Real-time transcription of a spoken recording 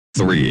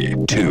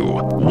3, 2,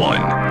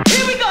 1.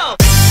 Here we go!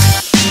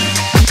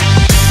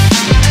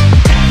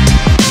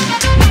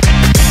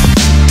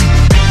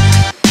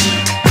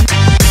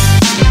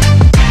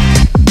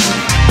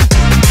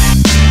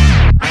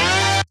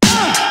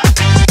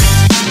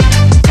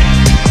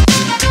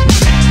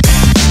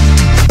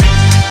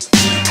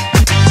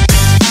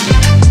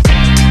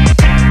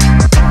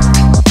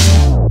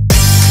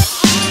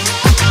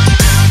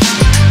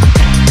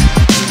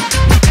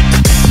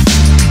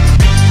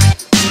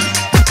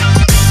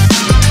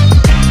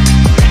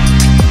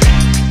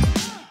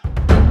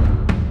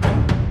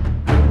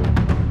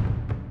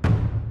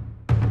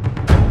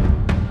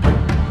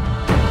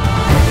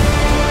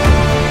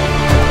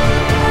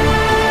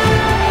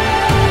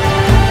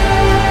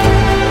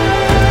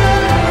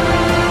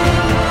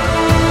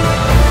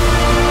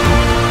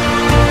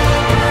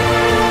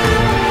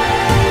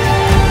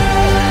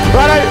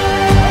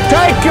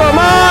 Take your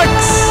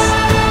marks!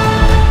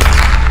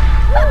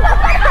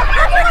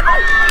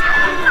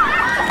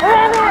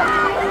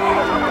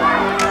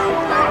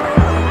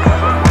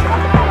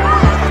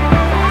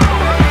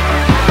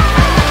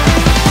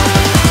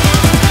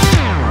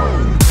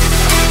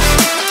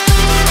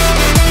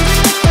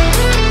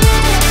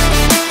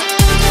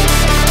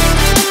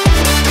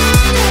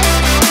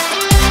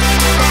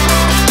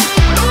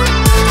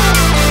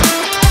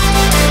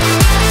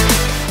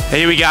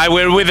 Here we go,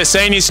 we're with the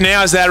seniors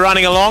now as they're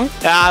running along.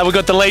 We've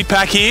got the lead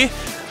pack here,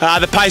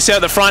 the pace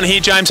out the front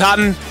here, James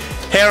Hutton.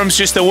 Harem's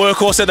just the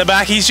workhorse at the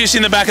back. He's just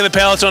in the back of the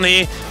peloton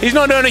here. He's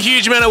not doing a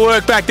huge amount of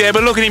work back there,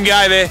 but look at him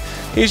go there.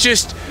 He's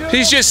just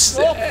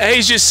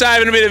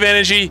saving a bit of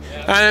energy.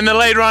 And then the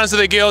lead runners are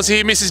the girls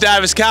here, Mrs.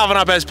 Davis carving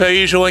up as per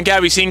usual, and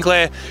Gabby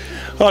Sinclair,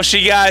 off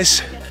she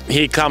goes.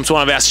 Here comes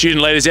one of our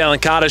student leaders, Ellen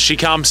Carter. She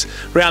comes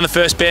round the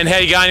first bend. How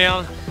you going,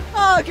 Ellen?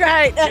 Oh,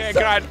 great. Yeah,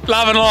 great.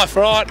 Loving life.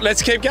 All right,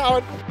 let's keep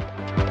going.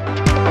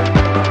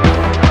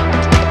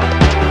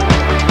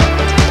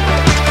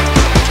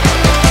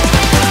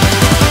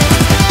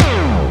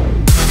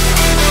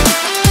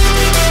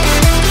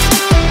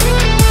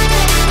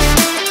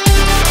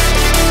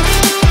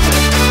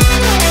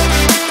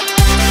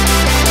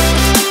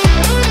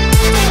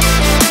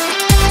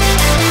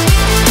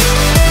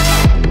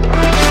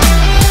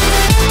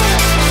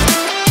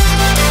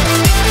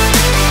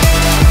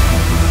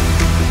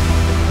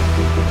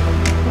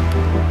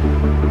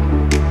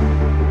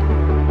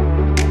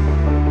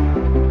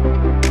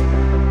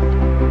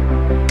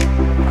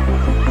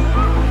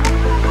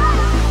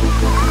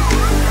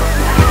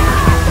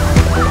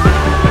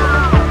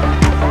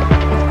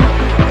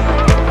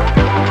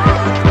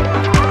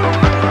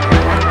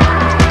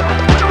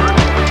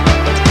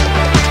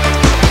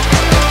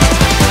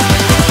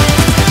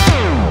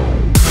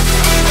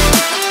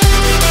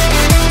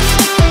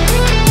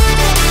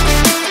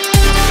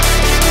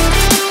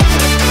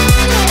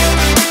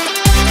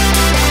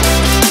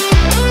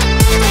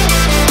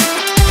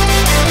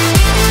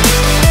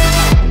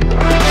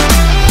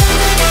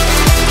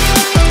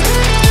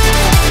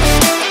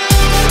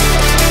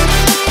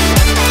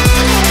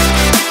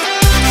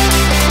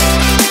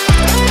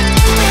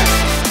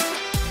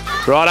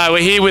 Righto, we're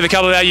here with a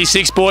couple of our Year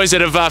 6 boys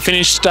that have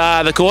finished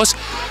the course.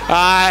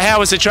 How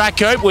was the track,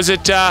 Coop? Was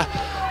it a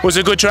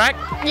good track?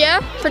 Yeah,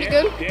 pretty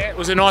good. Yeah,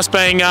 was it nice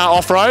being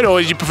off-road,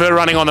 or did you prefer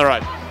running on the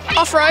road?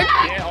 Off-road.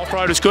 Yeah,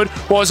 off-road was good.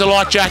 What was it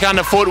like, Jack,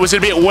 underfoot? Was it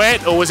a bit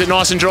wet, or was it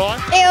nice and dry?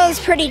 It was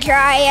pretty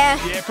dry,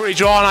 yeah. Yeah, pretty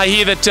dry, and I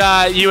hear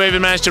that you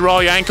even managed to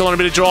roll your ankle on a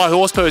bit of dry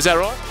horse poo, is that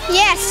right?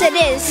 Yes, it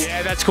is.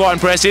 Yeah, that's quite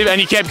impressive,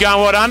 and you kept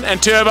going, well done.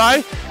 And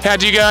Turbo,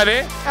 how'd you go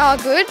there? Oh,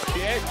 good.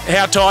 Yeah.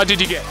 How tired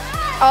did you get?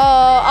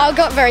 Oh, I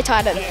got very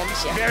tired at the end,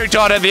 yeah. Very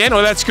tight at the end.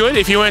 Well, that's good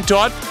if you weren't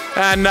tight.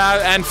 And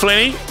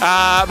Flinny,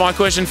 my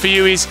question for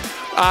you is,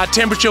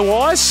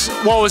 temperature-wise,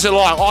 what was it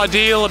like?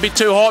 Ideal, a bit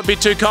too hot, a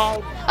bit too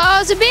cold? It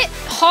was a bit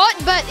hot,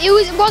 but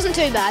it wasn't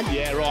too bad.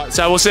 Yeah, right.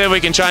 So we'll see if we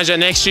can change that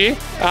next year.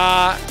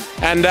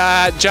 And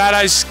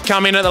Jado's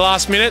come in at the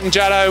last minute. And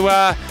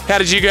Jado, how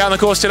did you go out on the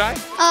course today?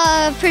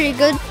 Pretty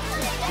good.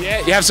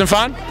 Yeah, you have some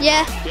fun?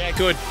 Yeah. Yeah,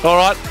 good. All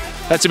right.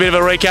 That's a bit of a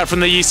recap from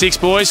the Year 6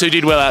 boys who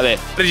did well out there.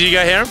 How did you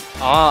go, Harem?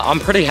 I'm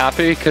pretty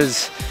happy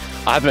because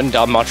I haven't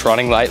done much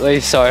running lately,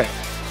 so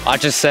I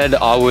just said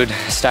I would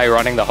stay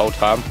running the whole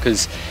time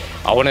because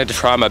I wanted to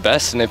try my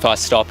best, and if I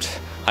stopped,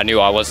 I knew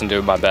I wasn't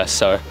doing my best,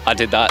 so I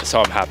did that, so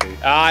I'm happy.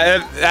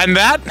 And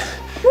that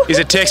is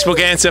a textbook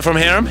answer from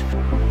Harem.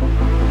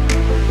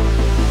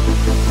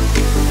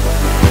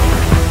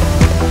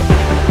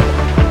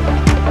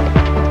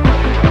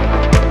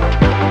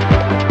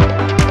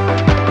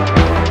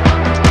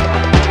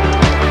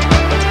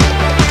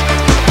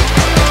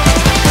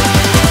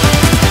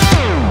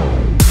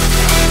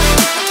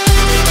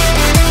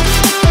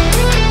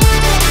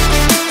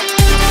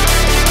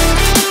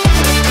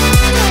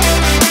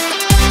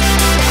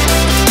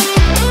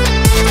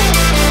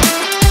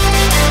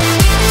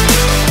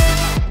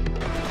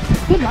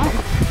 Good run.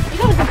 You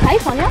got a good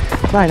pace on you.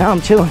 No,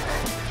 I'm chilling.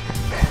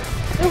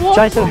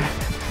 Jason.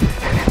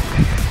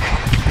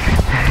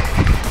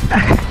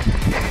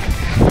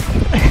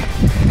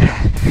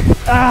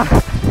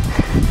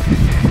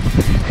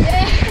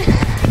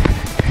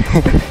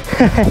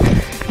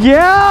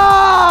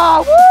 Yeah!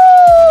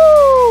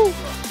 Woo!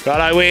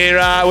 Righto,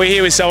 we're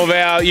here with some of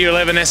our Year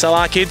 11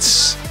 SLR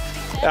kids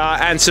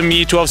and some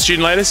Year 12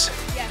 student leaders.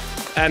 Yeah.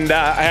 And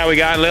how are we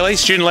going, Lily?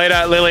 Student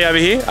leader Lily over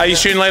here. Are you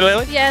student leader,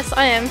 Lily? Yes,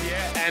 I am.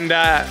 Yeah. And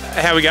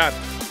how are we going?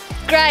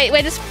 Great.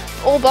 We're just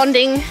all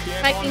bonding.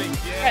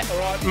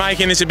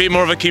 Making this a bit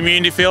more of a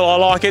community feel. I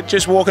like it,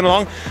 just walking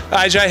along.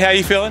 AJ, how are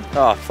you feeling?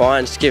 Oh,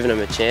 fine. Just giving them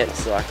a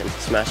chance so I can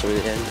smash them in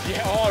the end.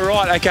 Yeah, all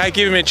right, okay,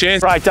 give him a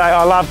chance. Great day,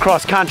 I love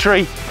cross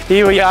country.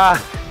 Here we are.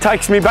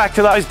 Takes me back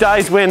to those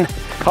days when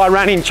I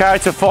ran in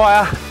Chariots of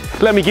Fire.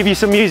 Let me give you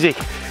some music.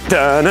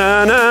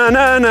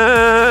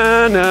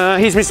 Da-na-na-na-na-na.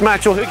 Here's Miss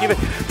Maxwell.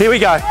 Here we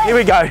go, here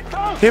we go,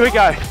 here we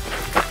go.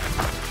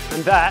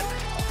 And that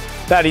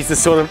is the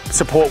sort of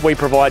support we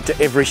provide to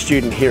every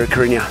student here at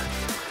Carinya.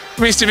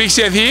 Mr. Big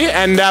Seth here,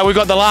 and we've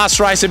got the last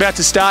race about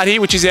to start here,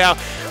 which is our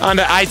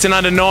under 8s and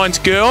under 9s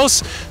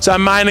girls, so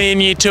mainly in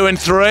Year 2 and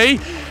 3.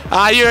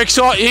 Are you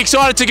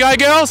excited to go,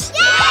 girls?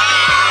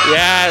 Yeah!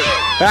 Yeah,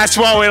 that's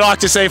what we like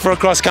to see for a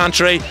cross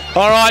country.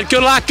 All right,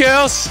 good luck,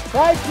 girls.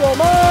 Thank you,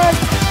 man.